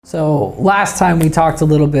So last time we talked a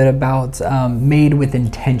little bit about made with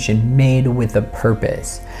intention, made with a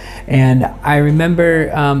purpose. And I remember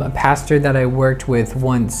a pastor that I worked with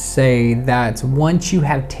once say that once you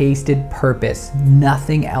have tasted purpose,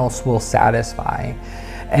 nothing else will satisfy.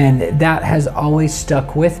 And that has always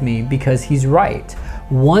stuck with me because he's right.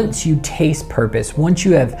 Once you taste purpose, once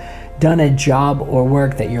you have done a job or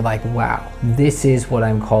work that you're like, wow, this is what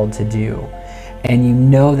I'm called to do, and you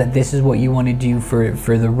know that this is what you want to do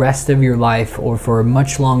for the rest of your life or for a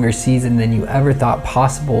much longer season than you ever thought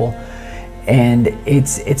possible. And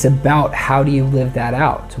it's about how do you live that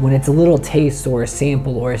out. When it's a little taste or a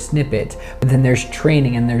sample or a snippet, but then there's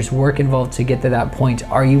training and there's work involved to get to that point.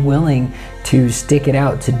 Are you willing to stick it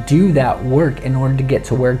out, to do that work in order to get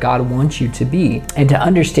to where God wants you to be? And to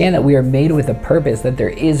understand that we are made with a purpose, that there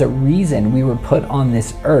is a reason we were put on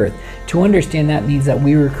this earth. To understand that means that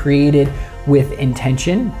we were created with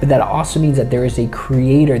intention, but that also means that there is a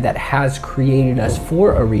creator that has created us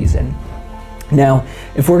for a reason. Now,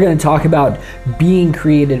 if we're going to talk about being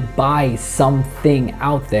created by something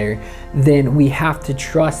out there, then we have to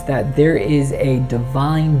trust that there is a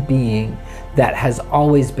divine being that has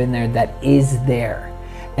always been there, that is there.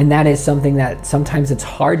 And that is something that sometimes it's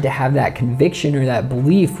hard to have that conviction or that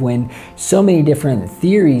belief when so many different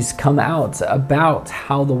theories come out about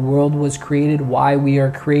how the world was created, why we are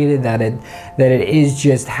created, that it is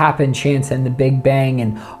just happen, chance, and the Big Bang,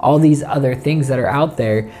 and all these other things that are out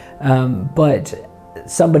there. But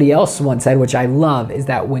somebody else once said, which I love, is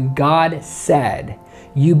that when God said,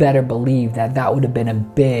 you better believe that that would have been a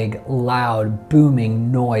big, loud, booming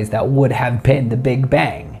noise that would have been the Big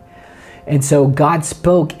Bang. And so God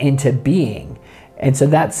spoke into being. And so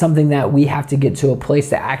that's something that we have to get to a place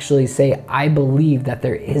to actually say, I believe that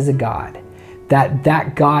there is a God,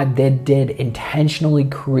 that God that did intentionally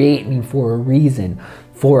create me for a reason,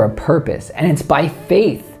 for a purpose. And it's by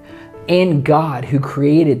faith in God who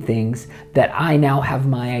created things that I now have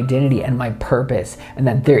my identity and my purpose, and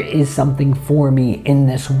that there is something for me in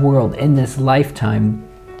this world, in this lifetime.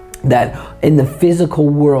 That in the physical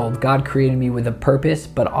world, God created me with a purpose,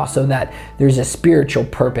 but also that there's a spiritual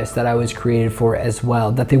purpose that I was created for as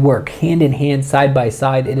well, that they work hand in hand, side by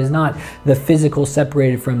side. It is not the physical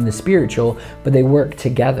separated from the spiritual, but they work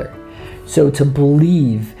together. So to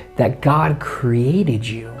believe that God created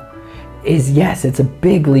you is, yes, it's a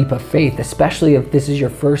big leap of faith, especially if this is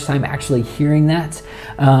your first time actually hearing that,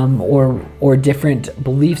 or different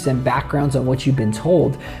beliefs and backgrounds on what you've been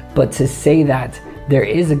told. But to say that there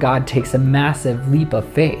is a God takes a massive leap of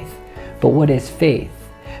faith. But what is faith?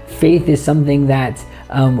 Faith is something that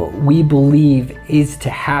we believe is to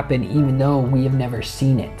happen even though we have never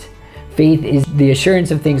seen it. Faith is the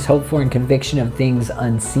assurance of things hoped for and conviction of things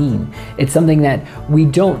unseen. It's something that we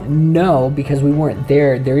don't know because we weren't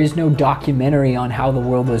there. There is no documentary on how the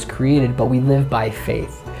world was created, but we live by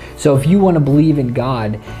faith. So if you want to believe in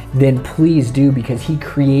God, then please do, because He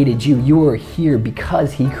created you. You are here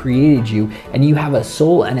because He created you, and you have a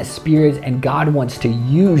soul and a spirit, and God wants to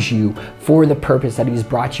use you for the purpose that He's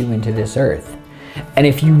brought you into this earth. And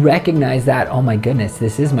if you recognize that, oh my goodness,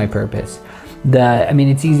 this is my purpose.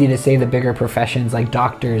 It's easy to say the bigger professions like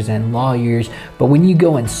doctors and lawyers, but when you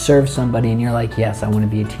go and serve somebody and you're like, yes, I want to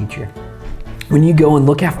be a teacher. When you go and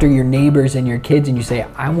look after your neighbors and your kids and you say,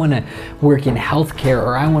 I want to work in healthcare,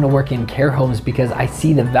 or I want to work in care homes because I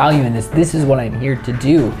see the value in this. This is what I'm here to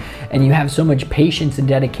do. And you have so much patience and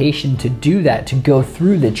dedication to do that, to go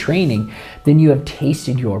through the training, then you have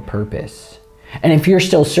tasted your purpose. And if you're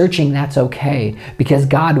still searching, that's okay, because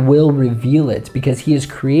God will reveal it, because He has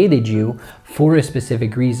created you for a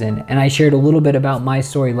specific reason. And I shared a little bit about my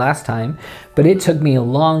story last time, but it took me a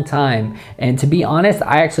long time. And to be honest,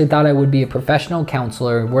 I actually thought I would be a professional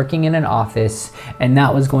counselor working in an office, and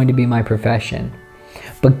that was going to be my profession.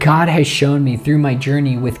 But God has shown me through my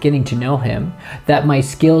journey with getting to know Him that my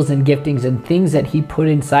skills and giftings and things that He put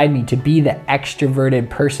inside me to be the extroverted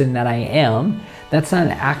person that I am, that's not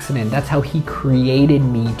an accident. That's how He created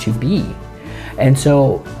me to be. And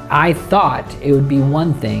so I thought it would be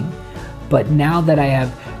one thing, but now that I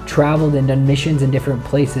have traveled and done missions in different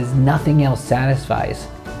places, nothing else satisfies.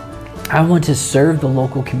 I want to serve the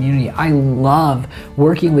local community. I love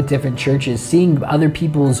working with different churches, seeing other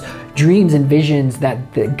people's dreams and visions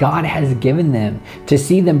that God has given them, to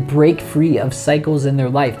see them break free of cycles in their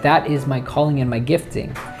life. That is my calling and my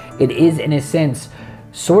gifting. It is, in a sense,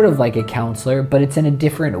 sort of like a counselor, but it's in a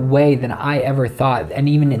different way than I ever thought, and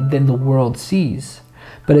even than the world sees.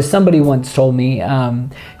 But as somebody once told me,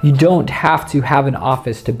 you don't have to have an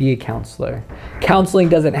office to be a counselor. Counseling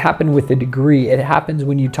doesn't happen with a degree. It happens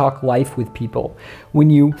when you talk life with people, when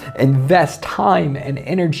you invest time and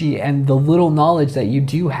energy and the little knowledge that you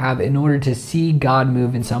do have in order to see God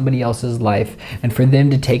move in somebody else's life and for them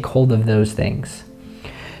to take hold of those things.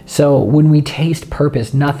 So when we taste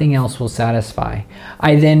purpose, nothing else will satisfy.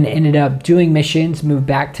 I then ended up doing missions, moved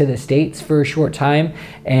back to the States for a short time,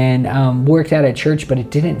 and worked at a church, but it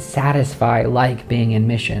didn't satisfy like being in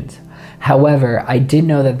missions. However, I did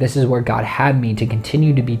know that this is where God had me to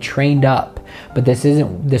continue to be trained up, but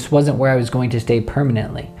this wasn't where I was going to stay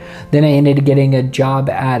permanently. Then I ended up getting a job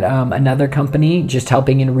at another company, just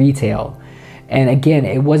helping in retail. And again,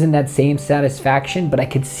 it wasn't that same satisfaction, but I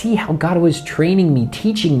could see how God was training me,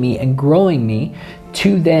 teaching me, and growing me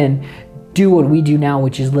to then do what we do now,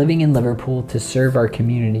 which is living in Liverpool to serve our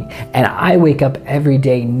community. And I wake up every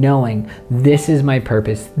day knowing this is my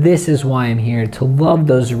purpose. This is why I'm here, to love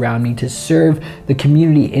those around me, to serve the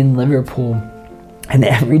community in Liverpool. And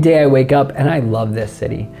every day I wake up and I love this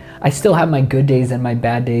city. I still have my good days and my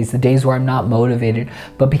bad days, the days where I'm not motivated.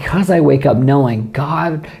 But because I wake up knowing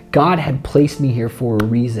God had placed me here for a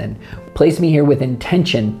reason, placed me here with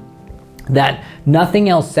intention, that nothing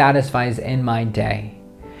else satisfies in my day.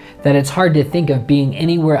 That it's hard to think of being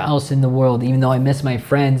anywhere else in the world, even though I miss my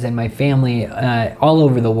friends and my family all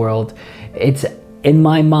over the world. It's in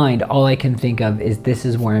my mind, all I can think of is this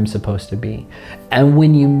is where I'm supposed to be. And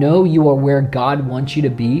when you know you are where God wants you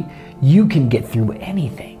to be, you can get through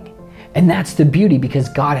anything. And that's the beauty, because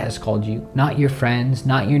God has called you, not your friends,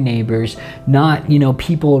 not your neighbors, not,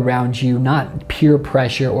 people around you, not peer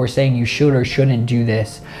pressure or saying you should or shouldn't do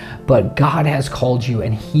this. But God has called you,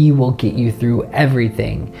 and He will get you through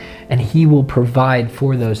everything, and He will provide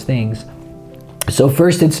for those things. So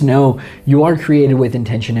first, it's know you are created with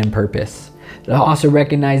intention and purpose. Also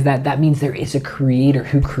recognize that means there is a creator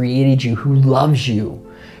who created you, who loves you,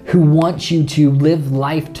 who wants you to live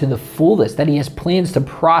life to the fullest, that He has plans to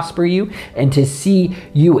prosper you and to see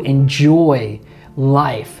you enjoy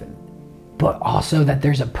life, but also that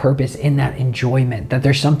there's a purpose in that enjoyment, that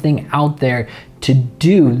there's something out there to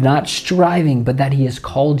do, not striving, but that He has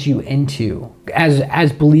called you into.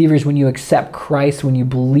 As believers, when you accept Christ, when you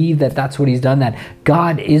believe that that's what He's done, that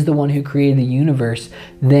God is the one who created the universe,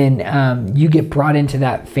 then you get brought into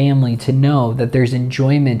that family to know that there's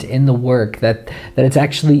enjoyment in the work, that it's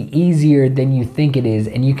actually easier than you think it is,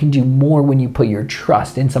 and you can do more when you put your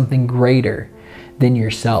trust in something greater than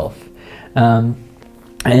yourself.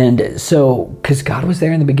 And so, because God was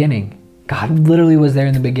there in the beginning. God literally was there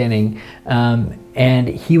in the beginning. And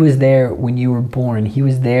He was there when you were born. He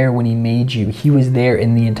was there when He made you. He was there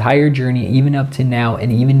in the entire journey, even up to now,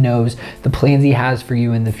 and even knows the plans He has for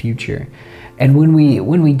you in the future. And when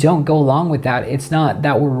we don't go along with that, it's not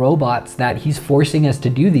that we're robots, that He's forcing us to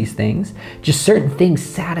do these things. Just certain things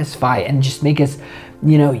satisfy and just make us,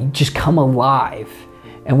 just come alive.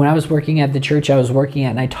 And when I was working at the church I was working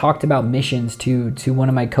at, and I talked about missions to one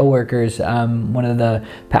of my coworkers, one of the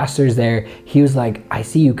pastors there, he was like, I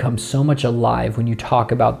see you come so much alive when you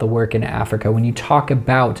talk about the work in Africa, when you talk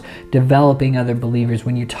about developing other believers,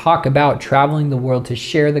 when you talk about traveling the world to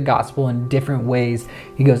share the gospel in different ways.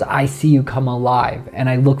 He goes, I see you come alive, and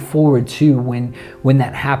I look forward to when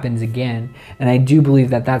that happens again. And I do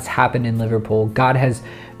believe that that's happened in Liverpool. God has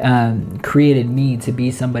created me to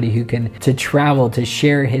be somebody who to travel, to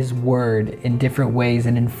share His word in different ways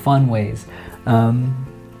and in fun ways.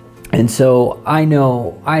 And so I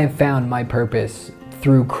know I have found my purpose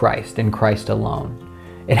through Christ and Christ alone.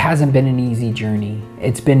 It hasn't been an easy journey.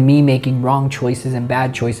 It's been me making wrong choices and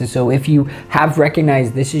bad choices. So if you have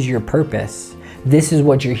recognized this is your purpose, this is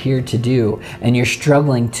what you're here to do, and you're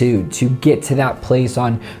struggling to get to that place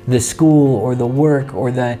on the school or the work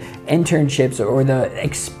or the internships or the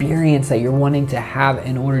experience that you're wanting to have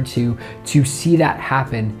in order to see that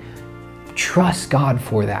happen, trust God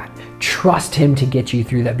for that. Trust Him to get you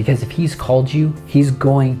through that, because if He's called you, He's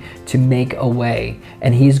going to make a way,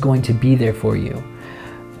 and He's going to be there for you.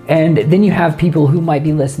 And then you have people who might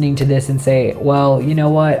be listening to this and say, well, you know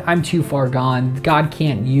what? I'm too far gone. God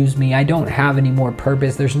can't use me. I don't have any more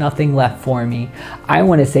purpose. There's nothing left for me. I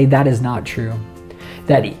want to say that is not true.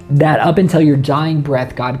 That up until your dying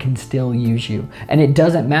breath, God can still use you. And it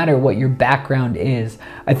doesn't matter what your background is.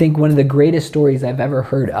 I think one of the greatest stories I've ever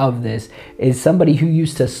heard of this is somebody who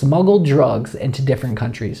used to smuggle drugs into different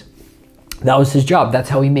countries. That was his job. That's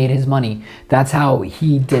how he made his money. That's how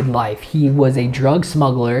he did life. He was a drug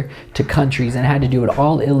smuggler to countries and had to do it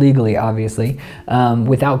all illegally, obviously,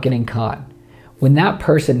 without getting caught. When that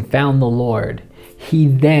person found the Lord, he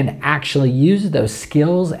then actually used those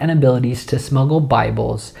skills and abilities to smuggle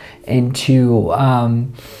Bibles into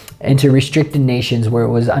restricted nations where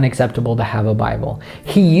it was unacceptable to have a Bible.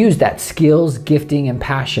 He used that skills, gifting, and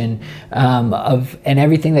passion and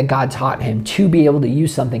everything that God taught him to be able to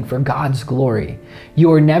use something for God's glory.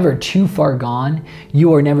 You are never too far gone.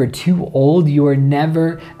 You are never too old. You are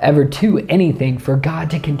never, ever too anything for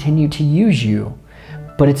God to continue to use you.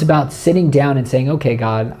 But it's about sitting down and saying, okay,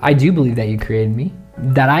 God, I do believe that you created me,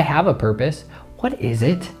 that I have a purpose. What is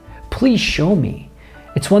it? Please show me.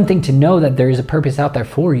 It's one thing to know that there is a purpose out there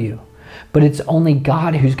for you, but it's only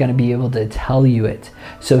God who's going to be able to tell you it.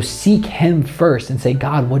 So seek him first and say,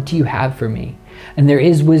 God, what do you have for me? And there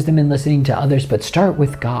is wisdom in listening to others, but start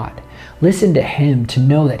with God. Listen to him to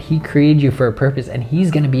know that he created you for a purpose, and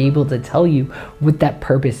he's going to be able to tell you what that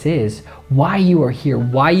purpose is, why you are here,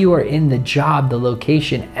 why you are in the job, the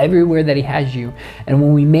location, everywhere that he has you. And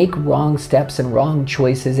when we make wrong steps and wrong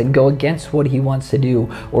choices and go against what he wants to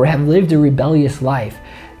do, or have lived a rebellious life,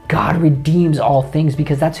 God redeems all things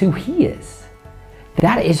because that's who he is.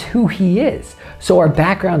 That is who he is. So our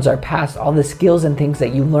backgrounds, our past, all the skills and things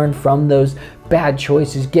that you learn from those bad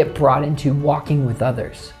choices get brought into walking with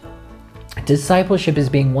others. Discipleship is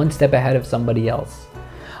being one step ahead of somebody else.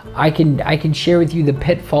 I can share with you the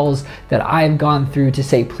pitfalls that I have gone through to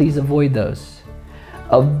say, please avoid those.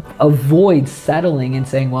 Avoid settling and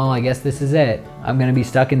saying, well, I guess this is it. I'm going to be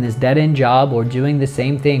stuck in this dead-end job or doing the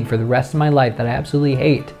same thing for the rest of my life that I absolutely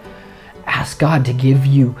hate. Ask God to give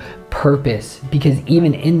you purpose, because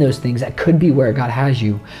even in those things, that could be where God has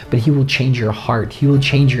you, but he will change your heart. He will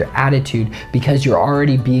change your attitude because you're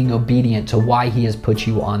already being obedient to why he has put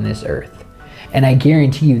you on this earth. And I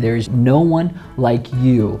guarantee you, there is no one like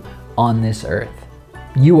you on this earth.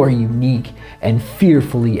 You are unique and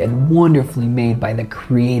fearfully and wonderfully made by the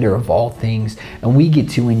creator of all things. And we get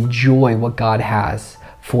to enjoy what God has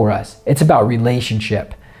for us. It's about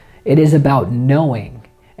relationship. It is about knowing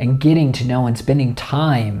and getting to know and spending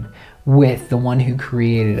time with the one who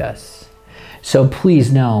created us. So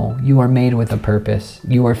please know you are made with a purpose.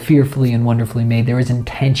 You are fearfully and wonderfully made. There is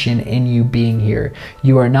intention in you being here.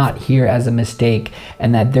 You are not here as a mistake,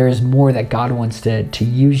 and that there is more that God wants to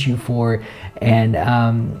use you for, and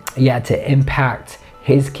to impact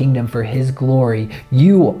his kingdom for his glory.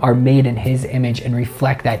 You are made in his image and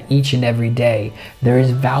reflect that each and every day. There is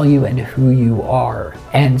value in who you are.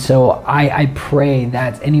 And so I pray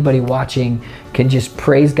that anybody watching can just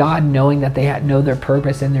praise God, knowing that they know their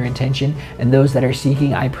purpose and their intention. And those that are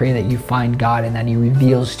seeking, I pray that you find God and that he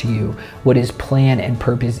reveals to you what his plan and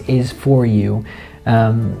purpose is for you.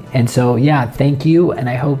 And so, thank you. And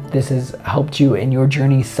I hope this has helped you in your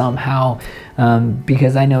journey somehow,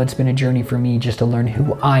 because I know it's been a journey for me just to learn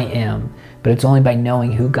who I am. But it's only by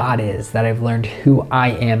knowing who God is that I've learned who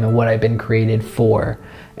I am and what I've been created for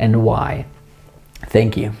and why.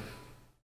 Thank you.